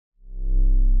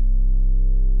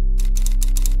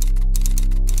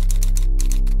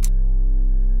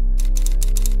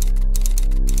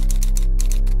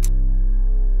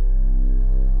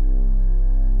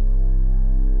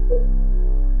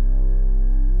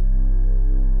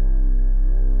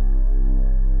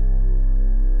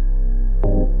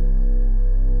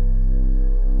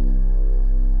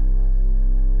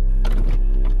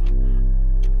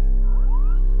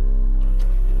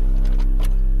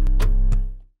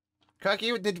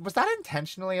Cookie, was that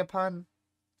intentionally a pun?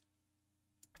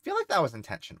 I feel like that was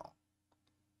intentional.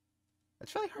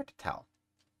 It's really hard to tell.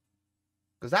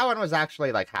 Because that one was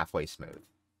actually like halfway smooth.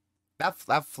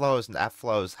 That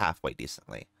flows halfway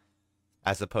decently.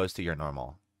 As opposed to your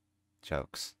normal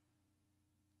jokes.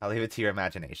 I'll leave it to your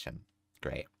imagination.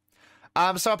 Great.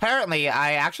 So apparently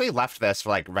I actually left this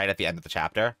like right at the end of the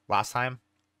chapter last time.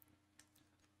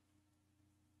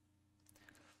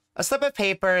 A slip of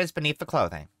paper is beneath the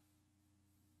clothing.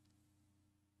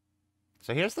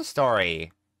 So here's the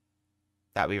story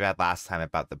that we read last time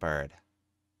about the bird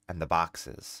and the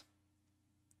boxes.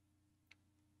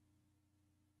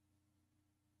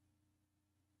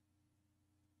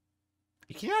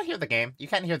 You cannot hear the game. You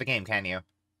can't hear the game, can you?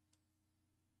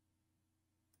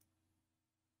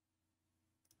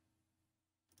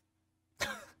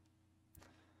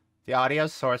 The audio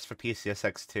source for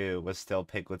PCSX2 was still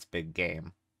Piglet's Big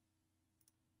Game.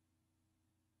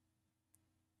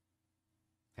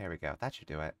 There we go. That should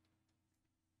do it.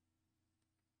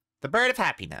 The Bird of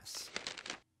Happiness.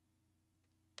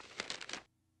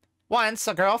 Once,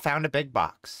 a girl found a big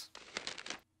box.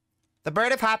 The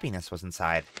Bird of Happiness was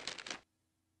inside.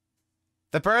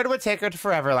 The bird would take her to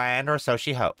Foreverland, or so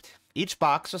she hoped. Each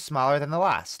box was smaller than the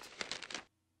last.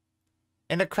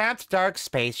 In a cramped, dark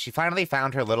space, she finally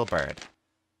found her little bird.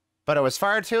 But it was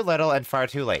far too little and far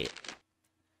too late.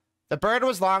 The bird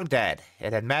was long dead.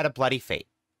 It had met a bloody fate.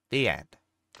 The end.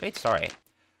 Great story.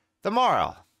 The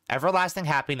moral. Everlasting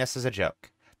happiness is a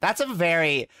joke. That's a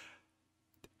very...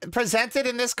 Presented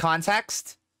in this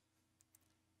context,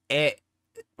 it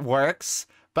works.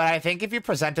 But I think if you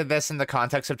presented this in the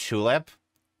context of Chulip,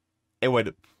 it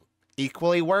would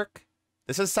equally work.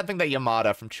 This is something that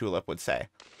Yamada from Chulip would say.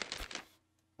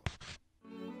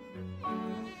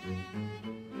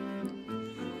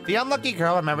 The unlucky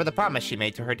girl remembered the promise she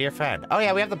made to her dear friend. Oh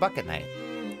yeah, we have the bucket night.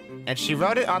 And she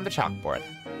wrote it on the chalkboard.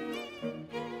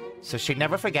 So she'd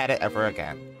never forget it ever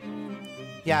again.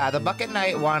 Yeah, the bucket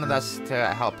knight wanted us to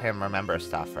help him remember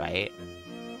stuff, right?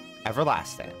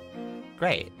 Everlasting.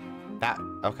 Great.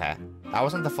 Okay. That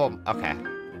wasn't the full... Okay.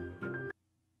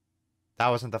 That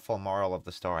wasn't the full moral of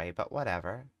the story, but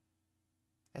whatever.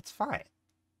 It's fine.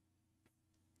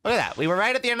 Look at that. We were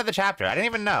right at the end of the chapter. I didn't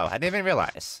even know. I didn't even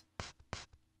realize.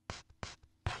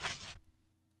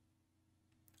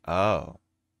 Oh.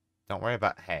 Don't worry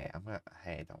about... Hey,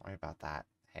 don't worry about that.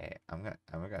 Hey, I'm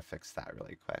gonna fix that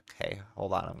really quick. Hey,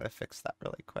 hold on. I'm gonna fix that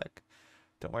really quick.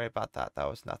 Don't worry about that. That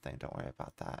was nothing. Don't worry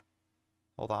about that.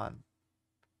 Hold on.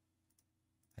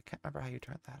 I can't remember how you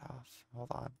turned that off.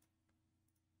 Hold on.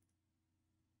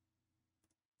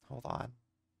 Hold on.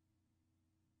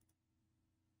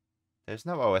 There's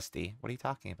no OSD. What are you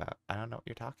talking about? I don't know what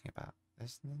you're talking about.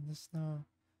 There's no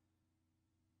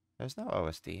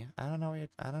OSD. I don't know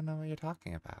what you're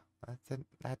talking about.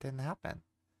 That didn't happen.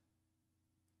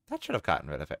 That should have gotten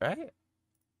rid of it, right?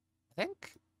 I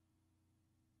think.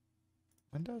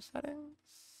 Windows settings.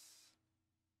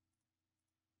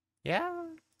 Yeah.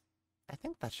 I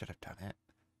think that should have done it.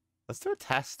 Let's do a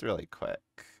test really quick.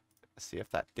 See if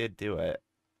that did do it.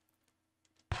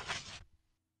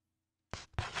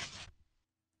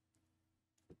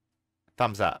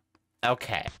 Thumbs up.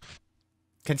 Okay.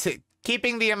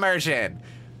 Keeping the immersion.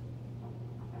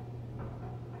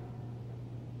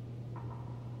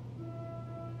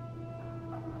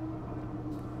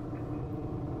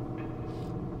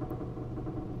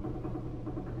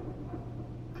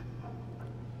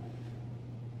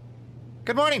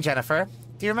 Good morning, Jennifer.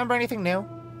 Do you remember anything new?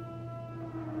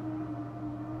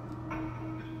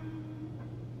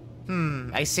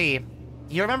 I see.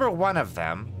 You remember one of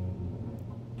them.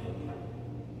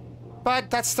 But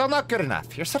that's still not good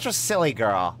enough. You're such a silly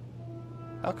girl.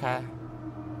 Okay.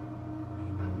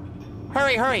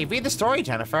 Hurry, hurry. Read the story,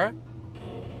 Jennifer.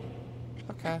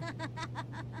 Okay.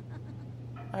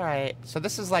 Alright. So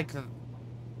this is like...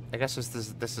 I guess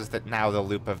this is now the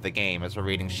loop of the game, as we're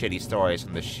reading shitty stories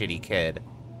from this shitty kid.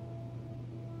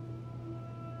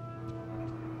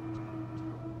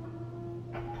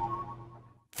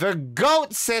 The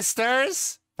Goat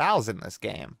Sisters! Val's in this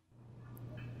game.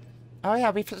 Oh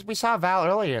yeah, we saw Val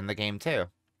earlier in the game too.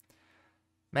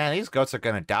 Man, these goats are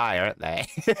gonna die, aren't they?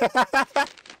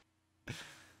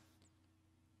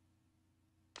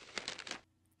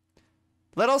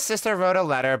 Little sister wrote a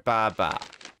letter, ba ba.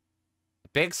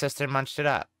 Big sister munched it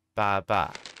up, ba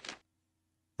ba.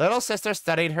 Little sister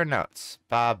studied her notes,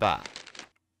 ba ba.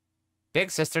 Big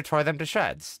sister tore them to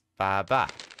shreds, ba ba.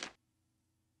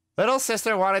 Little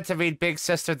sister wanted to read Big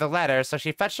Sister the letter, so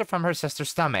she fetched it from her sister's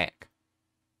stomach.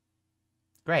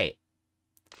 Great.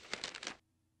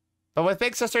 But with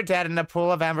Big Sister dead in a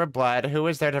pool of amber blood, who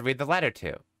was there to read the letter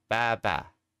to? Baba.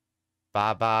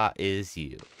 Baba is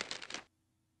you.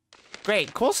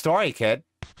 Great, cool story, kid.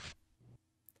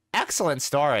 Excellent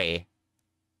story.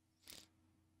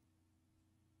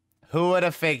 Who would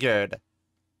have figured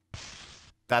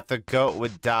that the goat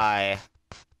would die?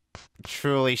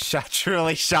 Truly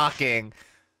shocking.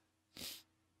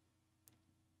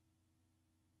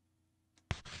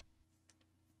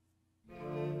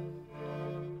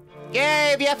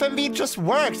 Yay, the FMV just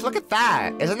works. Look at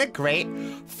that. Isn't it great?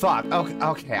 Fuck.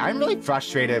 Okay. I'm really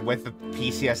frustrated with the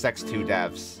PCSX2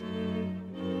 devs,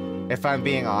 if I'm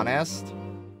being honest.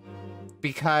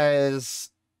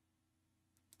 Because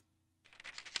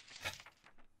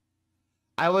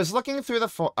I was looking through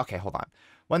the okay, hold on.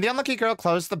 When the unlucky girl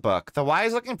closed the book, the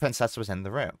wise-looking princess was in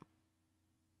the room.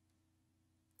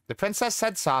 The princess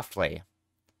said softly,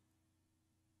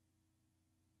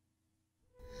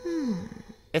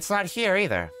 "It's not here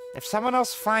either. If someone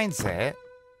else finds it,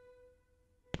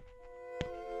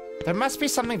 there must be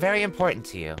something very important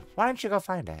to you. Why don't you go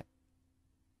find it?"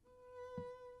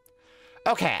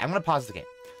 Okay, I'm gonna pause the game.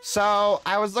 So,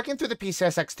 I was looking through the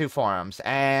PCSX2 forums,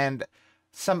 and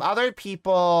some other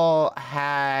people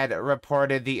had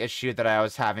reported the issue that I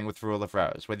was having with Rule of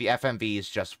Rose, where the FMVs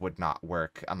just would not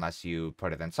work unless you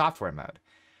put it in software mode.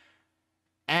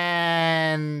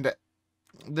 And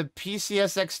the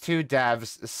PCSX2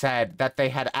 devs said that they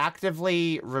had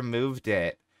actively removed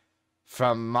it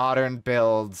from modern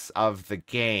builds of the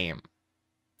game,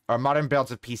 or modern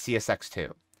builds of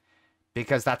PCSX2,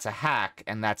 because that's a hack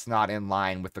and that's not in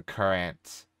line with the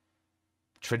current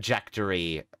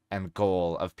trajectory and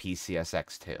goal of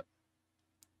PCSX2.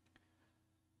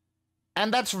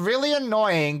 And that's really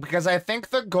annoying, because I think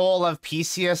the goal of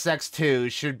PCSX2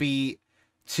 should be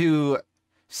to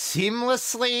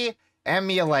seamlessly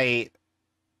emulate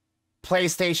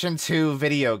PlayStation 2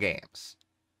 video games,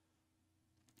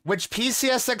 which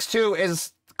PCSX2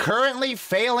 is currently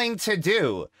failing to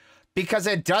do, because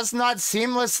it does not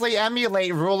seamlessly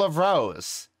emulate Rule of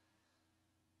Rose.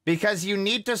 Because you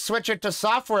need to switch it to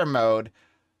software mode,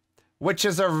 which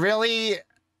is a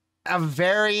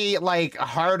very, like,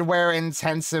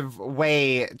 hardware-intensive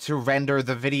way to render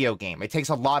the video game. It takes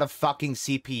a lot of fucking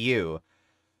CPU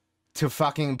to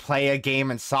fucking play a game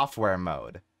in software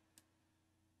mode.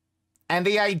 And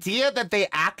the idea that they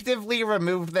actively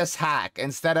removed this hack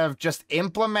instead of just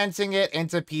implementing it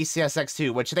into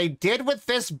PCSX2, which they did with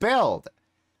this build,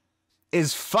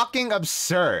 is fucking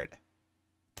absurd.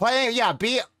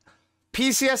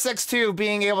 PCSX2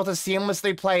 being able to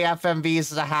seamlessly play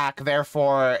FMVs is a hack,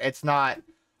 therefore it's not,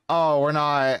 oh, we're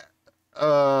not,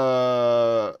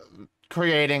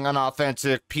 creating an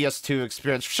authentic PS2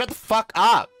 experience. Shut the fuck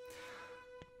up!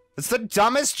 It's the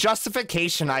dumbest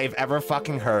justification I've ever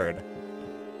fucking heard.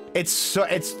 It's so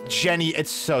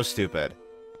stupid.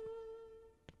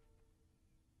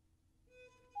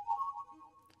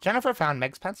 Jennifer found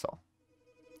Meg's pencil.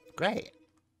 Great.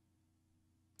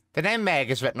 The name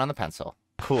Meg is written on the pencil.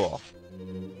 Cool.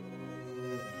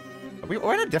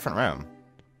 We're in a different room.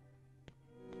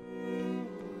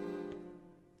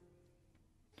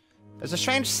 There's a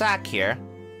strange sack here.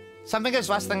 Something is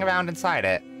rustling around inside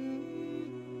it.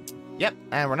 Yep,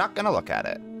 and we're not gonna look at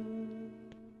it.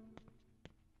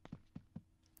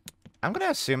 I'm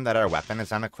gonna assume that our weapon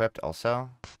is unequipped also.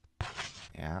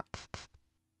 Yeah.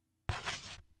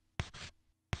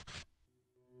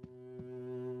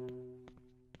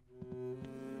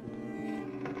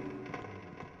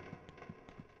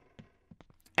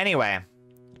 Anyway,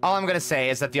 all I'm gonna say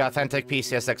is that the authentic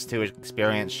PCSX2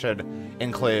 experience should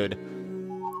include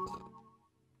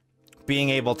being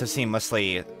able to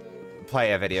seamlessly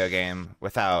play a video game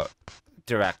without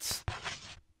direct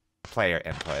player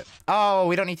input. Oh,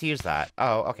 we don't need to use that.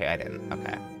 Oh, okay, I didn't.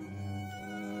 Okay.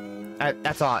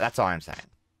 That's all I'm saying.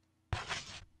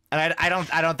 And I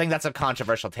don't think that's a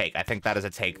controversial take. I think that is a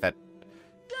take that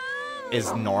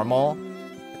is normal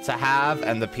to have,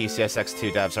 and the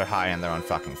PCSX2 devs are high in their own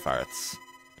fucking farts.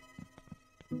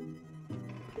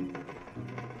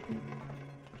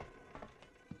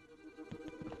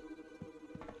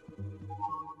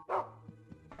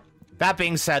 That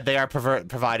being said, they are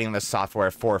providing this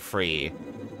software for free.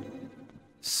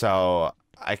 So,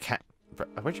 I can't...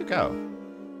 Where'd you go?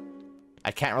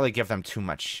 I can't really give them too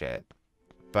much shit.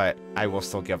 But I will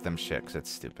still give them shit, because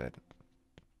it's stupid.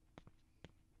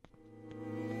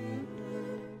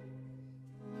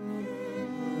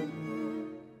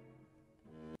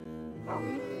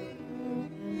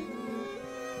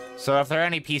 So if there are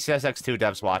any PCSX2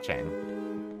 devs watching,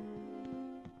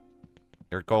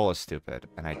 your goal is stupid,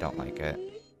 and I don't like it.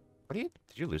 What did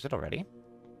you lose it already?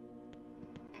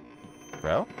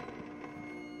 Bro?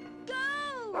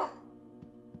 Go!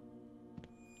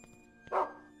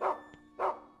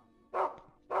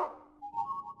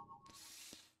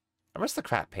 Where's the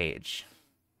crap page?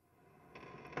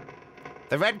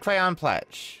 The Red Crayon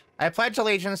Pledge. I pledge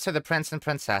allegiance to the prince and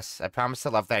princess. I promise to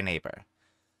love thy neighbor.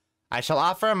 I shall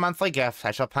offer a monthly gift.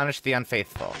 I shall punish the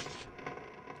unfaithful.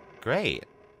 Great.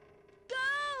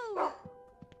 Go! I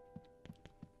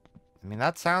mean,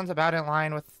 that sounds about in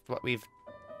line with what we've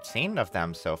seen of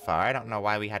them so far. I don't know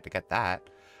why we had to get that.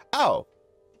 Oh!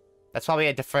 That's probably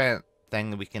a different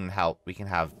thing we can help. We can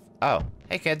have... Oh,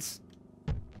 hey kids.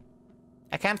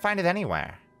 I can't find it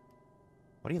anywhere.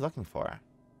 What are you looking for?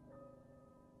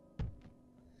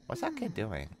 What's that kid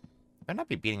doing? Better not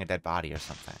be beating a dead body or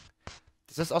something.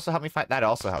 Does this also help me find... That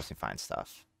also helps me find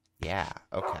stuff. Yeah,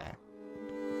 okay.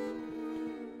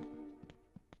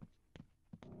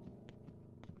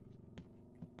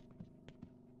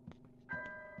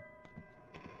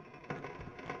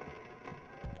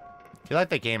 I feel like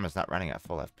the game is not running at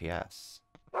full FPS.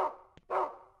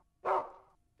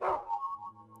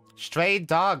 Stray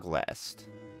dog list.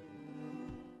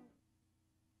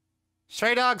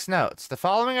 Stray Dog's notes. The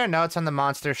following are notes on the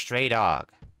monster Stray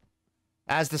Dog,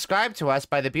 as described to us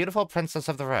by the beautiful Princess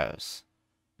of the Rose.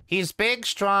 He's big,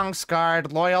 strong,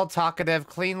 scarred, loyal, talkative,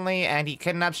 cleanly, and he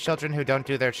kidnaps children who don't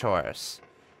do their chores.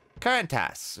 Current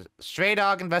tasks. Stray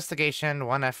Dog investigation,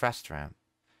 1F restroom.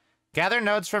 Gather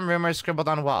notes from rumors scribbled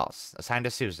on walls. Assigned to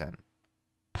Susan.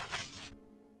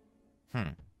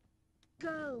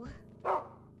 Go.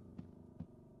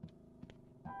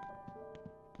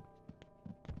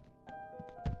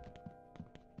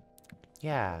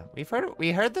 Yeah, we heard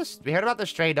about the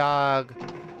stray dog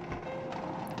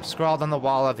scrawled on the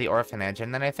wall of the orphanage,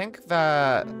 and then I think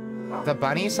the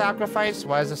bunny sacrifice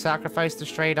was a sacrifice to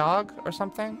stray dog or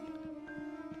something.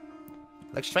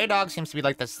 Like, stray dog seems to be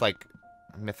like this, like,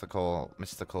 mystical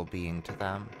being to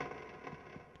them.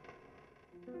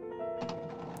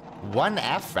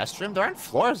 1F restroom? There aren't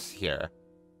floors here.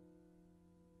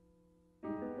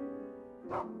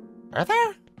 Are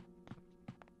there?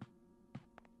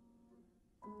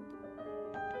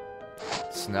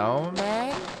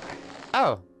 Snowman?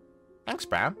 Oh. Thanks,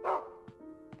 Brown.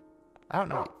 I don't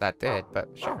know what that did, but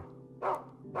sure.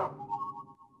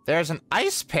 There's an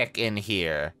ice pick in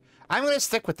here. I'm gonna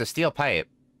stick with the steel pipe.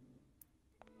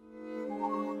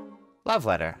 Love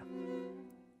letter.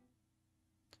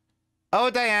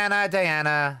 Oh, Diana,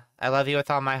 Diana. I love you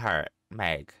with all my heart.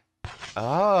 Meg.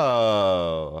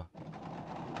 Oh.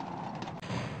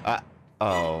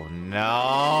 Oh,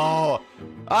 no.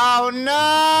 Oh,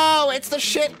 no! It's the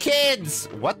shit kids!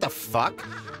 What the fuck?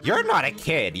 You're not a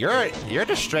kid. You're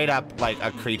just straight up, like,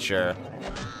 a creature.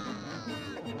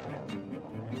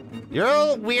 You're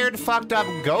a weird, fucked up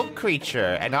goat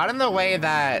creature, and not in the way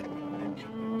that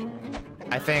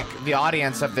I think the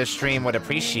audience of this stream would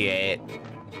appreciate.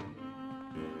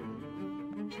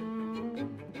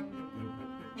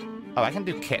 Oh, I can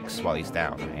do kicks while he's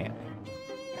down, right?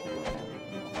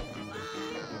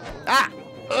 Ah!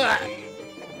 Ugh!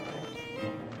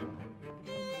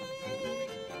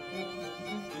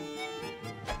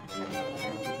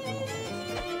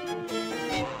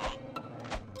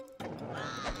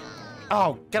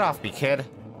 Oh, get off me, kid.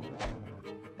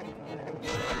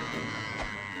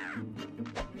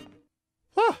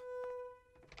 Whew.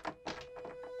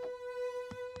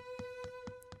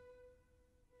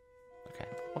 Okay,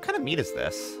 what kind of meat is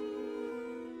this?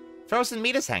 Frozen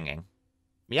meat is hanging.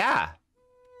 Yeah.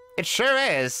 It sure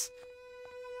is.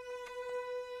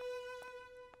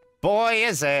 Boy,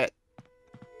 is it.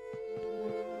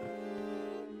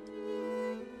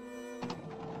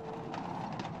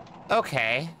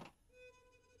 Okay.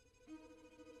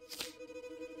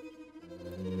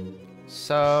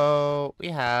 So, we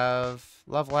have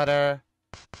love letter.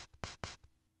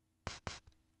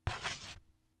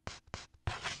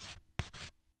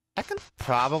 I can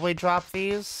probably drop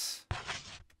these.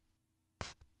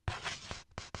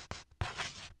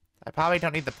 I probably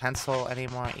don't need the pencil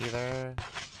anymore either.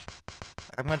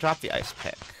 I'm gonna drop the ice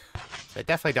pick. So I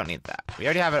definitely don't need that. We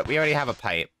already have a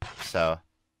pipe, so.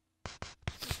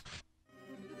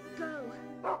 Go.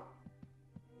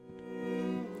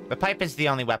 The pipe is the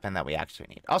only weapon that we actually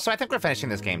need. Also, I think we're finishing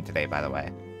this game today, by the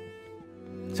way.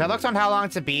 So I looked on how long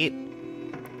to beat,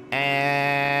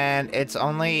 and it's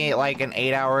only like an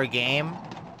 8-hour game,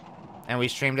 and we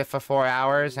streamed it for 4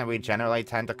 hours, and we generally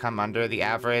tend to come under the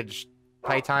average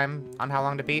playtime on how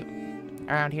long to beat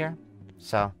around here.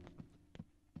 So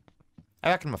I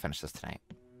reckon we'll finish this tonight.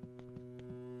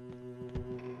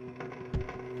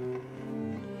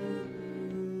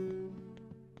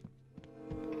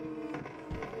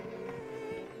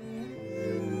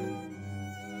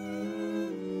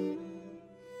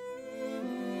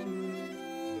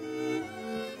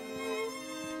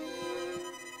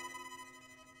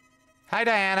 Hi,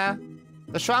 Diana.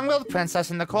 The strong-willed princess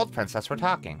and the cold princess were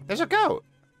talking. There's a goat.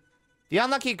 The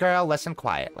unlucky girl listened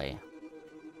quietly.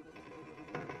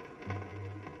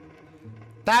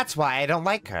 That's why I don't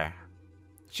like her.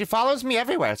 She follows me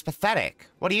everywhere. It's pathetic.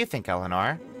 What do you think,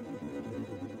 Eleanor?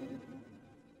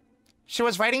 She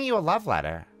was writing you a love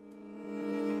letter.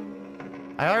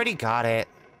 I already got it.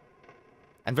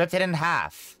 And ripped it in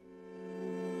half.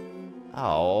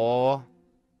 Oh.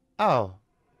 Oh.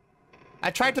 I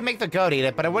tried to make the goat eat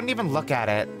it, but I wouldn't even look at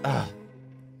it. Ugh.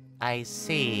 I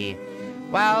see.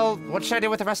 Well, what should I do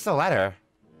with the rest of the letter?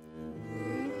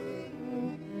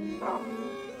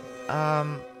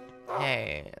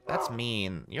 Hey, that's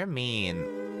mean. You're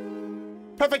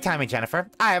mean. Perfect timing, Jennifer.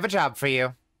 I have a job for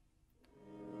you.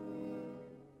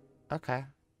 Okay.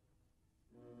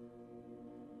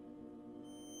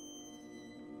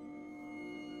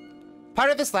 Part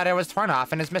of this letter was torn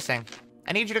off and is missing.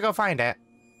 I need you to go find it.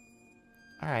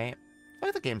 Alright. I feel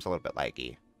like the game's a little bit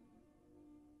laggy.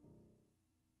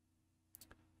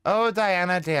 Oh,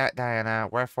 Diana, Diana,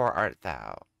 wherefore art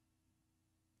thou?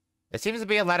 It seems to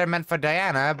be a letter meant for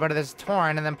Diana, but it is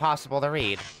torn and impossible to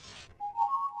read.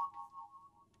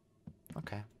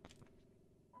 Okay.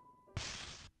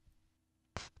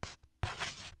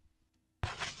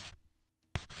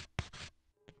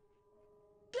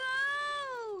 Go!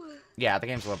 Yeah, the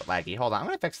game's a little bit laggy. Hold on, I'm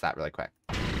gonna fix that really quick.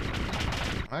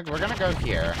 We're gonna go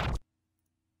here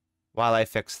while I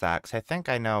fix that, because I think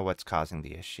I know what's causing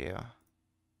the issue.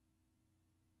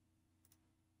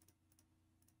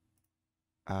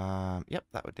 Yep,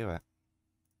 that would do it.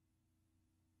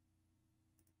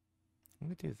 Let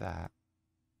me do that.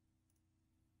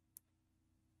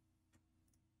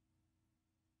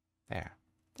 There.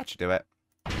 That should do it.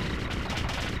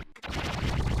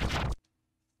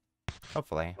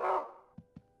 Hopefully.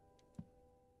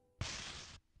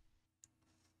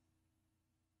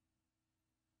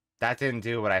 That didn't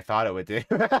do what I thought it would do.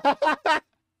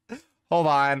 Hold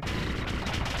on.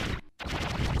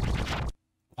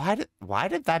 Why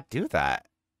did that do that?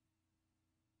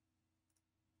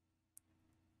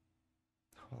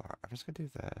 Hold on, I'm just gonna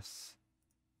do this.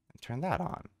 And turn that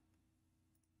on.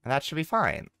 And that should be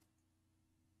fine.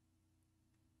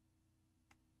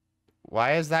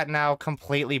 Why is that now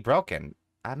completely broken?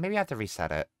 Maybe I have to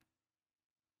reset it.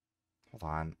 Hold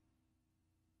on.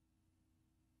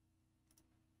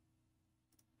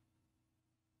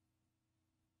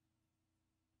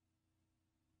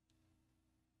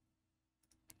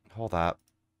 Hold up.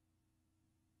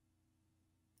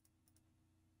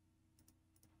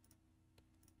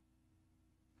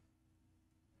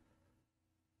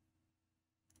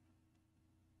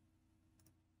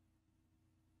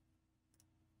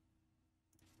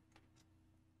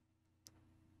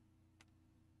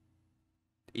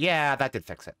 Yeah, that did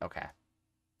fix it. Okay.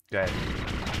 Good.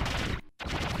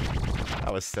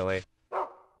 That was silly.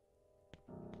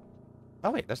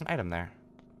 Oh wait, there's an item there.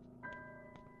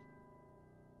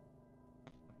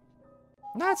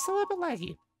 No, it's still a little bit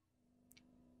laggy.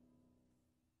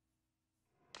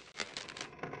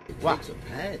 It Wow. takes a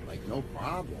pet, like no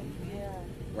problem. Yeah.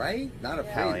 Right? Not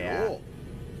afraid Hell yeah. at all.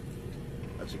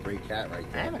 That's a great cat right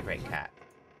I there. am a great cat.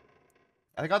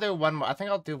 I think I'll do one more. I think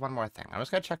I'll do one more thing. I'm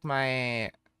just gonna check my.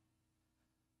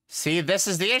 See, this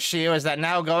is the issue: is that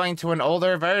now going to an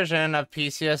older version of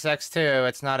PCSX2,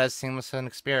 it's not as seamless an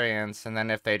experience. And then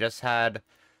if they just had.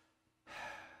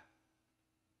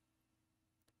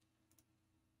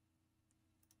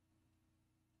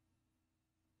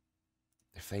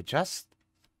 If they just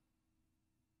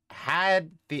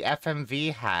had the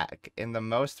FMV hack in the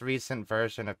most recent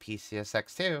version of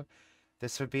PCSX2,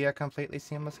 this would be a completely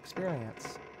seamless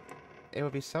experience. It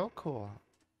would be so cool.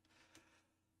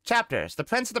 Chapters: The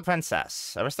Prince and the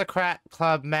Princess, Aristocrat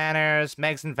Club Manners,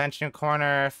 Meg's Invention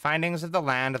Corner, Findings of the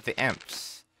Land of the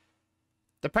Imps.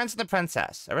 The Prince and the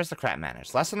Princess, Aristocrat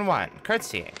Manners, Lesson 1,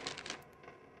 Curtsying.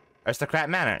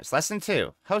 Aristocrat Manners, Lesson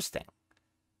 2, Hosting.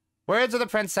 Words of the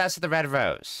Princess of the Red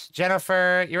Rose.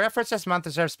 Jennifer, your efforts this month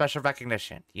deserve special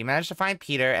recognition. You managed to find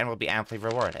Peter and will be amply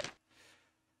rewarded.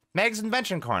 Meg's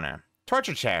Invention Corner.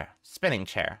 Torture Chair. Spinning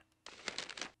Chair.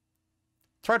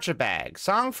 Torture Bag.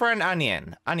 Song for an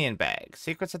Onion. Onion Bag.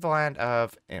 Secrets of the Land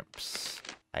of Imps,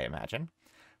 I imagine.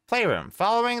 Playroom.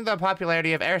 Following the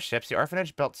popularity of airships, the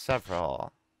orphanage built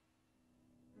several...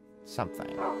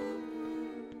 something.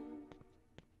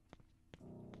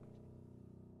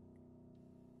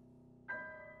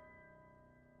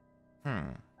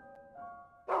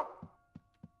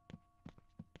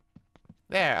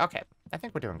 There, okay. I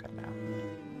think we're doing good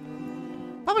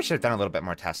now. Probably should have done a little bit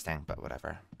more testing, but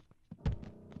whatever.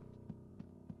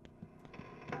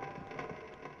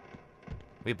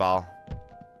 We ball.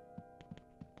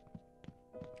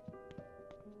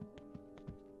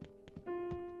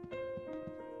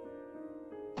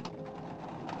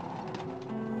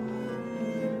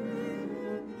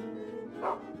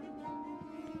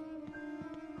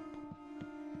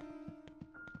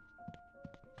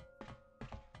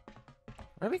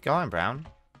 Where are we going, Brown?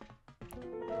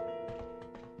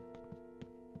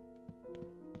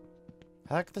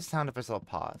 I like the sound of his little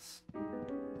paws.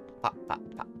 Pop, pop,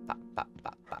 pop, pop, pop,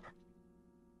 pop, pop.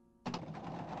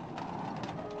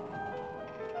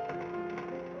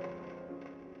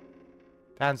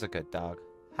 Brown's a good dog.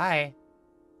 Hi.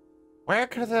 Where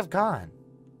could they have gone?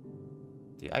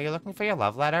 Are you looking for your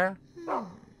love letter?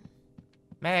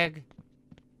 Meg.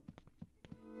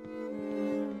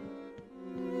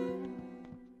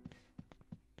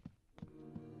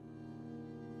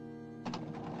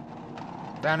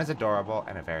 Brown is adorable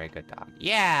and a very good dog.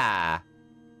 Yeah!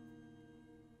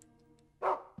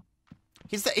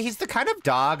 He's the kind of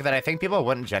dog that I think people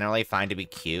wouldn't generally find to be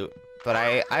cute. But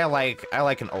I like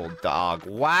an old dog.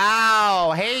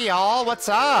 Wow! Hey y'all, what's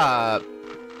up?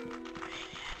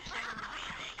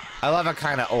 I love a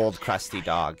kind of old crusty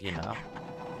dog, you know.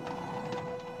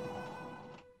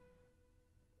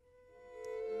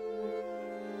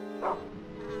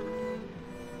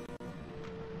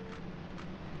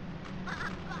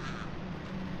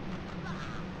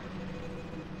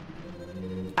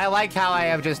 I like how I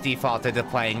have just defaulted to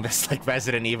playing this, like,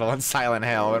 Resident Evil and Silent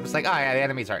Hill. I'm just like, oh yeah, the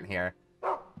enemies aren't here.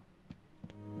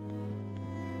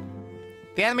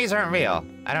 The enemies aren't real.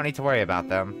 I don't need to worry about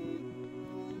them.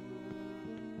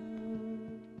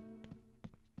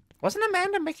 Wasn't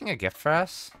Amanda making a gift for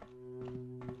us?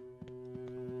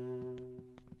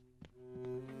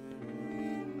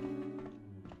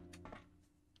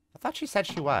 I thought she said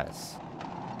she was.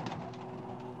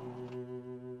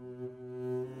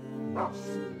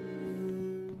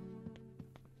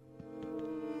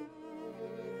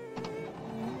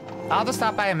 I'll just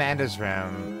stop by Amanda's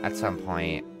room at some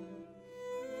point.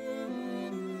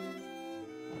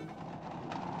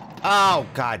 Oh,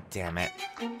 god damn it.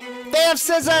 They have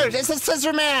scissors! It's a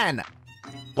scissor man!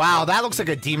 Wow, that looks like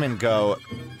a demon goat.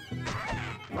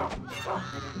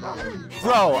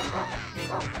 Bro!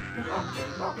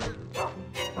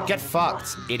 Get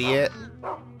fucked, idiot.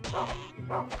 I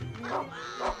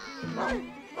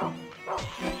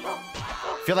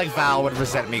feel like Val would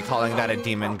resent me calling that a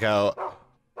demon goat.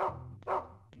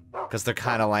 Because they're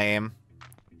kind of lame.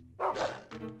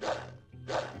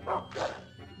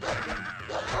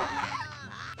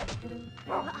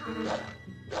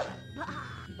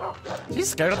 Is he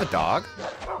scared of the dog?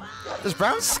 Does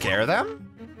Brown scare them?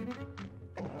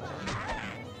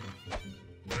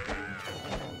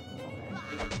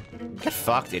 Get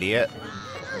fucked, idiot.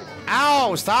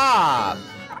 Ow, stop!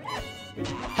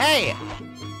 Hey!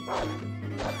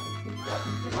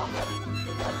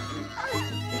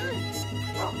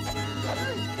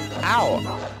 Ow!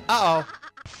 Uh-oh.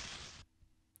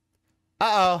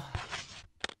 Uh-oh.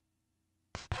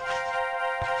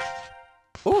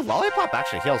 Ooh, Lollipop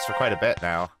actually heals for quite a bit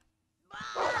now.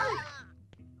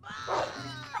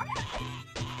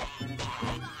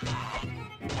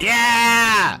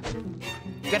 Yeah!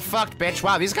 Get fucked, bitch.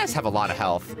 Wow, these guys have a lot of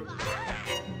health.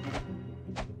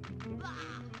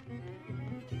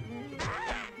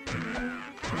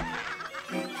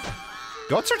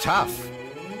 Goats are tough.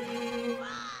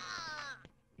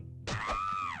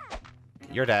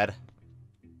 You're dead.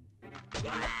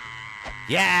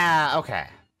 Yeah, okay.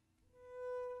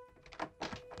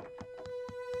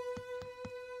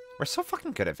 We're so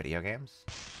fucking good at video games.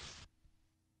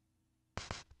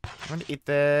 I'm gonna eat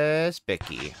this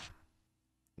Bicky.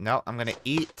 No, I'm gonna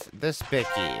eat this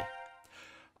Bicky.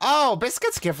 Oh,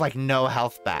 biscuits give, like, no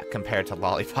health back compared to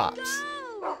lollipops.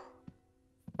 Go!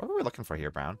 What were we looking for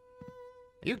here, Brown?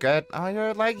 Are you good? Oh,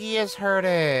 your leggy is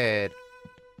hurted.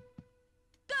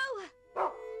 Go!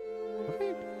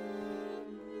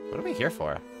 What are we here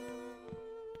for?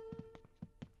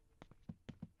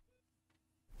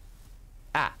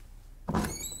 Ah.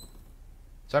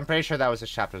 So I'm pretty sure that was this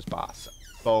chapter's boss.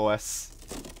 Boas.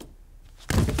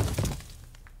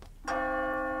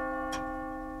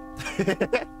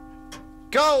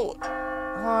 Go!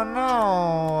 Oh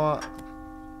no!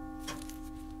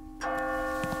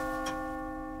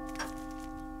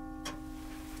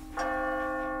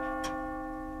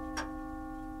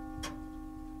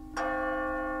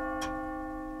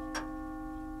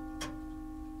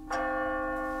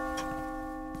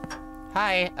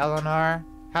 Hi, Eleanor.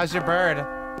 How's your bird?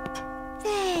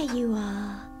 There you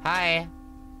are. Hi.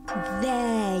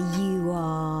 There you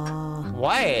are.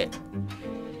 What?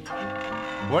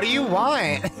 What do you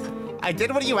want? I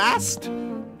did what you asked.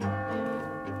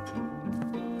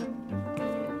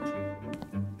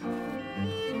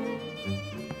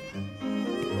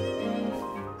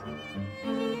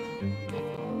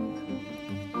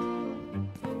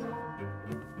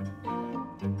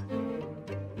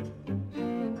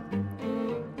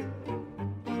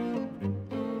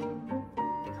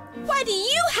 Why do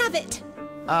you have it?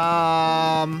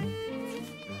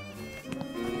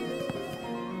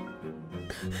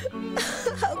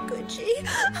 How could she?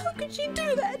 How could she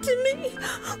do that to me?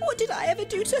 What did I ever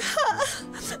do to her?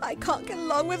 I can't get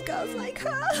along with girls like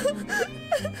her.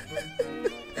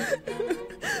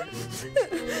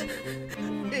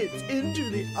 It's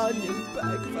into the onion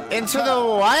bag, Val. Into the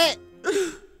what?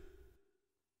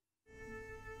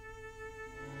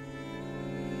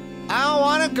 I don't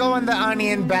want to go in the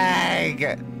onion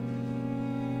bag.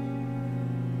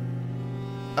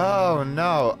 Oh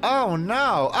no, oh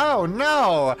no, oh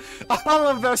no! All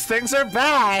of those things are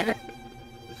bad!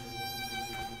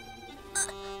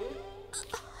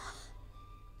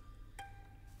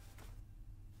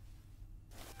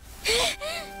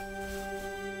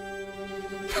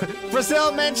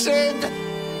 Brazil mentioned!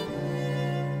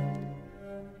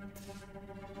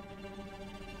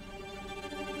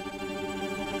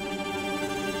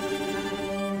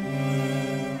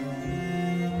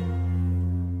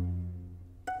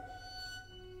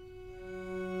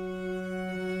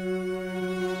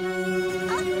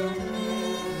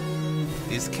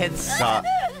 These kids suck.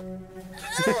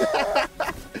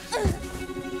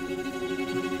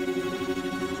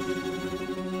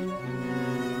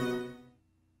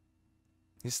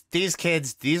 These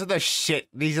kids, these are the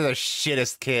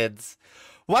shittest kids.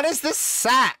 What is this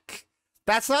sack?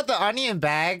 That's not the onion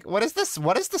bag. What is this?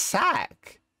 What is the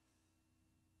sack?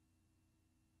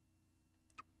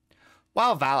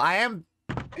 Well, Val, I am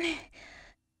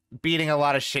beating a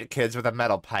lot of shit kids with a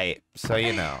metal pipe, so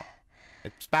you know.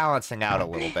 It's balancing out a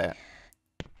little bit.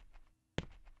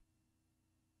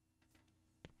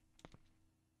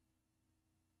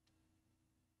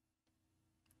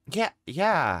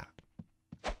 Yeah.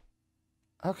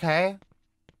 Okay.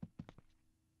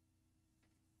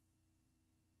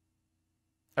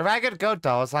 A ragged goat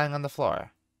doll is lying on the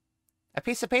floor. A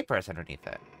piece of paper is underneath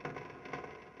it.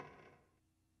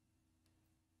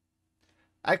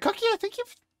 Cookie, I think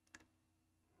you've...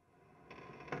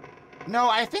 No,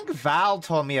 I think Val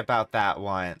told me about that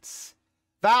once.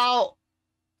 Val,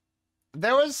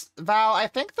 I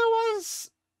think there was,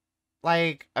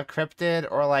 like, a cryptid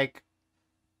or, like,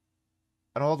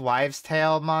 an old wives'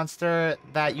 tale monster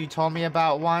that you told me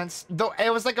about once. Though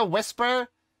it was like a whisper.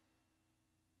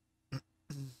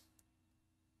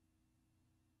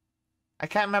 I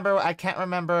can't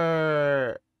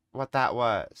remember what that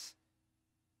was.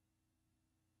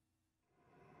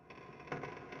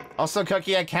 Also,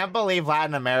 Cookie, I can't believe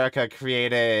Latin America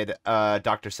created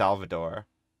Dr. Salvador.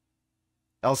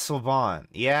 El Silvan.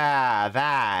 Yeah,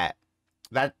 that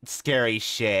scary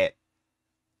shit.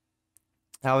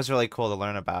 That was really cool to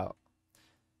learn about.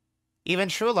 Even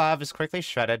true love is quickly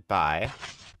shredded by...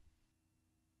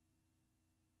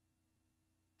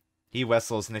 He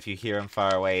whistles, and if you hear him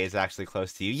far away, he's actually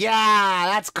close to you. Yeah,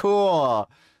 that's cool.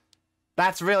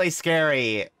 That's really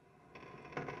scary.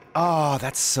 Oh,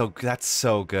 that's so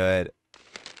good.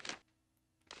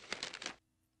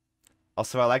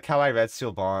 Also, I like how I read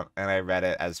Silban and I read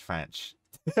it as French.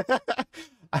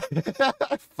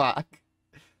 Fuck.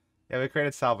 Yeah, we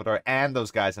created Salvador and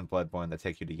those guys in Bloodborne that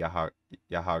take you to Yahar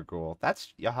Ghul.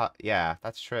 Yeah,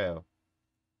 that's true.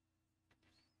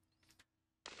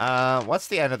 What's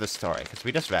the end of the story? Because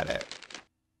we just read it.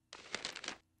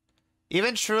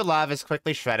 Even true love is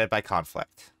quickly shredded by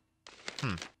conflict.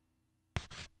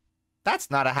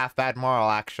 That's not a half bad moral,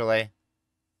 actually.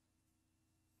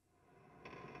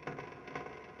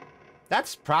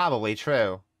 That's probably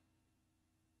true.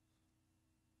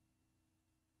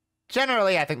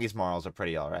 Generally, I think these morals are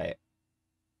pretty alright.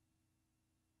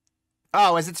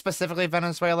 Oh, is it specifically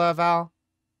Venezuela, Val?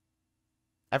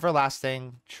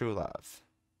 Everlasting true love.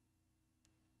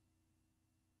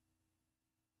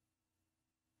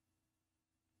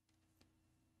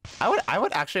 I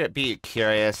would actually be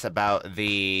curious about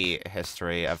the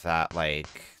history of that, like,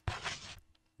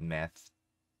 myth.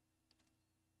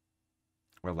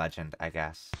 Or legend, I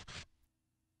guess.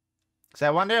 Because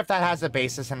I wonder if that has a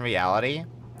basis in reality,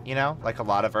 you know? Like a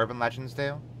lot of urban legends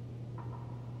do.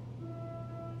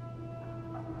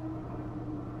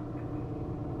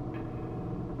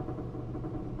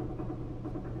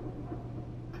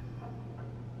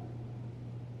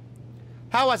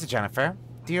 How was it, Jennifer?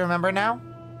 Do you remember now?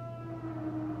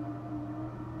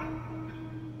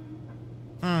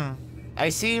 I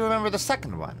see you remember the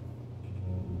second one.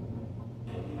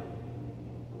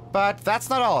 But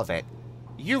that's not all of it.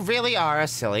 You really are a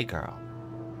silly girl.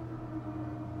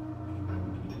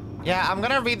 Yeah, I'm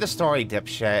gonna read the story,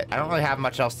 dipshit. I don't really have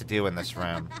much else to do in this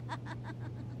room.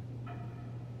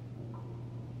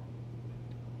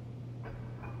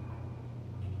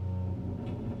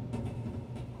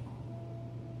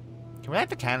 Can we light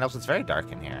the candles? It's very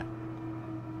dark in here.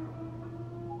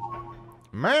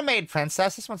 Mermaid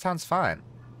Princess. This one sounds fun.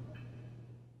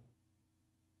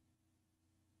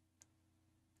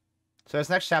 So this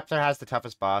next chapter has the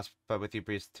toughest boss, but with you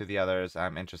breeze to the others,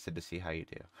 I'm interested to see how you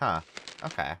do. Huh.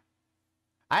 Okay.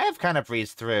 I have kind of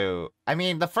breezed through. I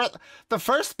mean, the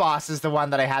first boss is the one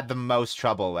that I had the most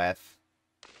trouble with.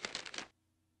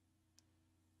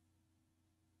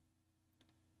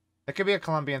 It could be a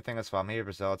Colombian thing as well, maybe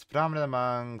Brazil. It's predominant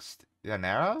amongst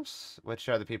Llaneros, which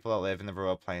are the people that live in the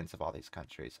rural plains of all these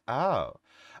countries. Oh.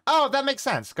 Oh, that makes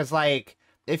sense, because, like,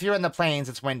 if you're in the plains,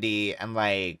 it's windy, and,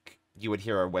 like, you would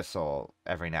hear a whistle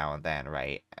every now and then,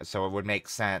 right? So it would make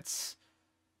sense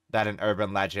that an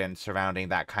urban legend surrounding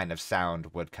that kind of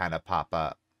sound would kind of pop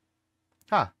up.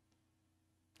 Huh.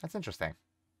 That's interesting.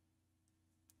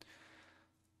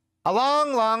 A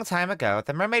long, long time ago,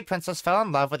 the mermaid princess fell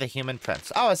in love with a human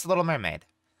prince. Oh, it's the Little Mermaid.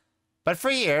 But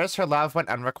for years, her love went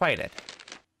unrequited.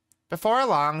 Before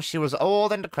long, she was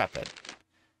old and decrepit.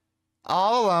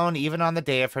 All alone, even on the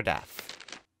day of her death.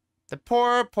 The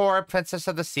poor, poor princess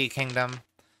of the Sea Kingdom.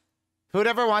 Who'd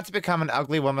ever want to become an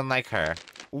ugly woman like her?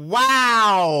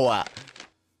 Wow!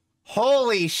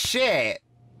 Holy shit!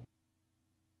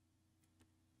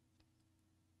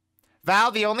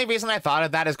 Val, the only reason I thought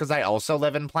of that is because I also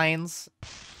live in plains,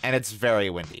 and it's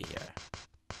very windy here.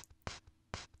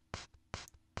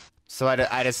 So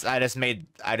I just made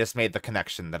the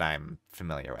connection that I'm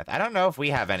familiar with. I don't know if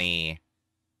we have any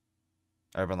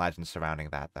urban legends surrounding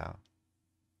that though.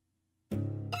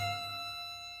 I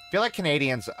feel like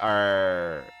Canadians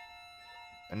are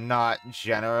not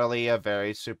generally a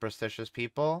very superstitious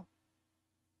people.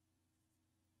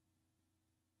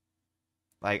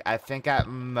 Like, I think at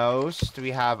most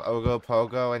we have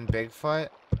Ogopogo and Bigfoot.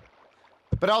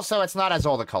 But also, it's not as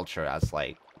old a culture as,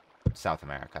 like, South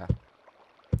America.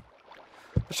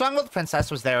 The strong-willed princess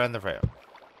was there in the room.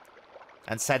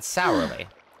 And said sourly.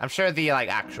 I'm sure the, like,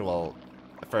 actual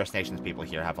First Nations people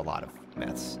here have a lot of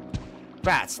myths.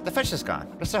 Rats, the fish is gone.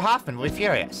 Mr. Hoffman will be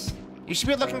furious. You should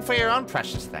be looking for your own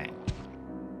precious thing.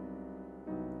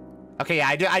 Okay, yeah,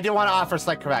 I do want to offer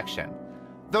slight correction.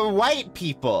 The white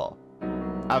people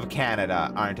of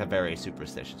Canada aren't a very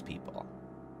superstitious people.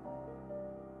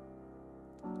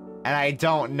 And I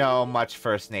don't know much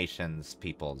First Nations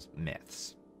people's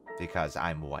myths because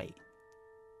I'm white.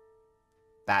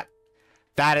 That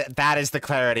is the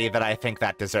clarity that I think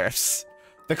that deserves.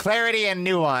 The clarity and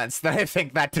nuance that I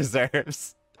think that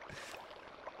deserves.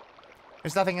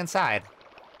 There's nothing inside.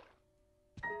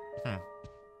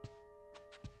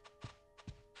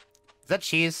 Is that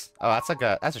cheese? Oh, that's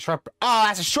a short. Oh,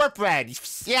 that's a shortbread.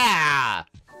 Yeah.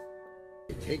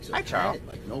 It takes a Hi, Charles.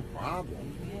 minute, like no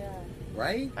problem. Yeah.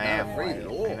 Right? I Not am afraid white. at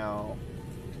all. I know.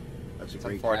 That's a It's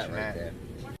great cat right unfortunate. there.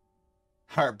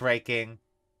 Heartbreaking.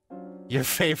 Your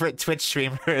favorite Twitch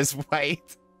streamer is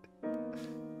white.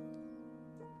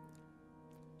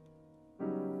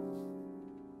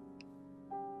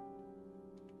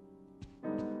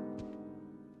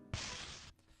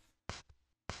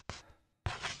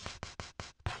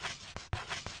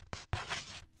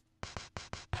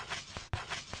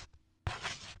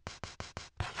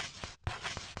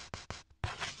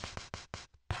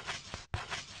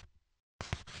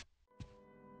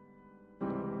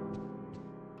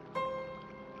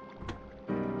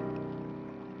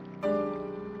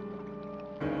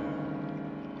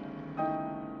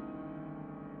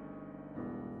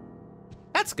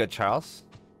 That's good, Charles.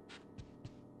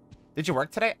 Did you work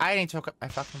today? I need to hook up my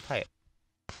fucking pipe.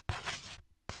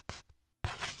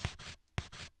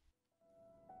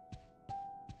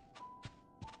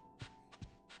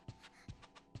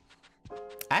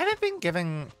 I haven't been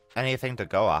given anything to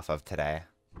go off of today.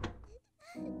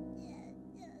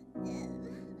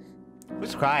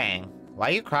 Who's crying? Why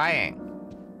are you crying?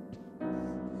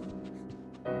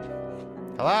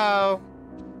 Hello?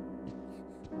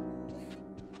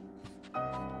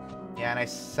 Yeah,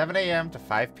 nice 7 a.m. to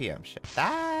 5 p.m. shift.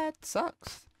 That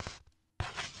sucks.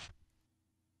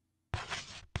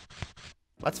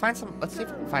 Let's see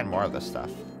if we can find more of this stuff.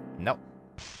 Nope.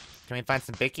 Can we find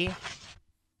some Bicky?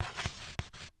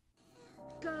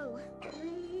 Go.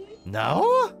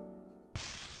 No?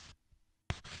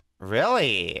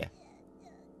 Really?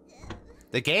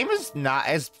 The game is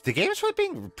really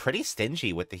being pretty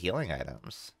stingy with the healing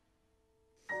items.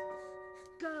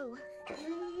 Go.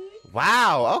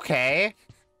 Wow, okay.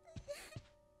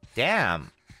 Damn.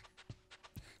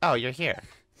 Oh, you're here.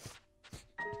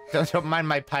 Don't mind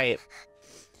my pipe.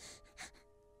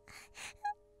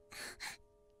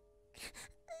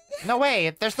 No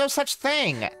way, there's no such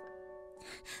thing.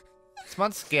 This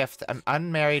month's gift, an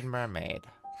unmarried mermaid.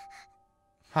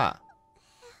 Huh.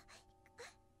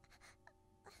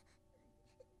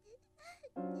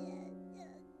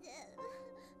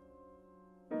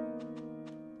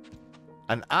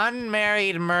 An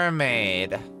unmarried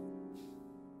mermaid.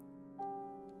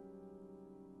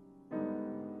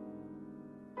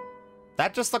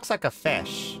 That just looks like a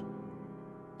fish.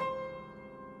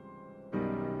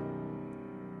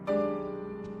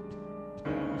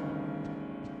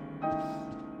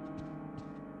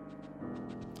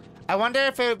 I wonder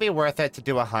if it would be worth it to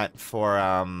do a hunt for,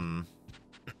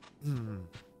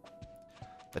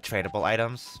 the tradable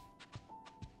items.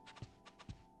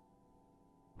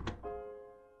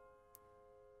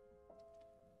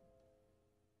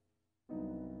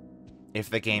 If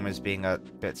the game is being a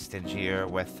bit stingier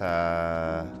with,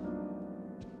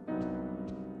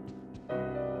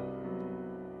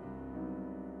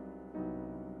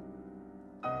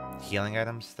 healing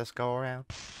items this go around.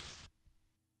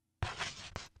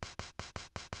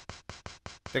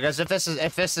 Because if this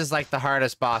is like the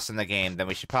hardest boss in the game, then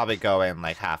we should probably go in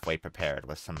like halfway prepared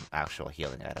with some actual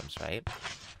healing items, right?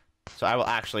 So I will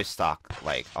actually stock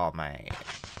like all my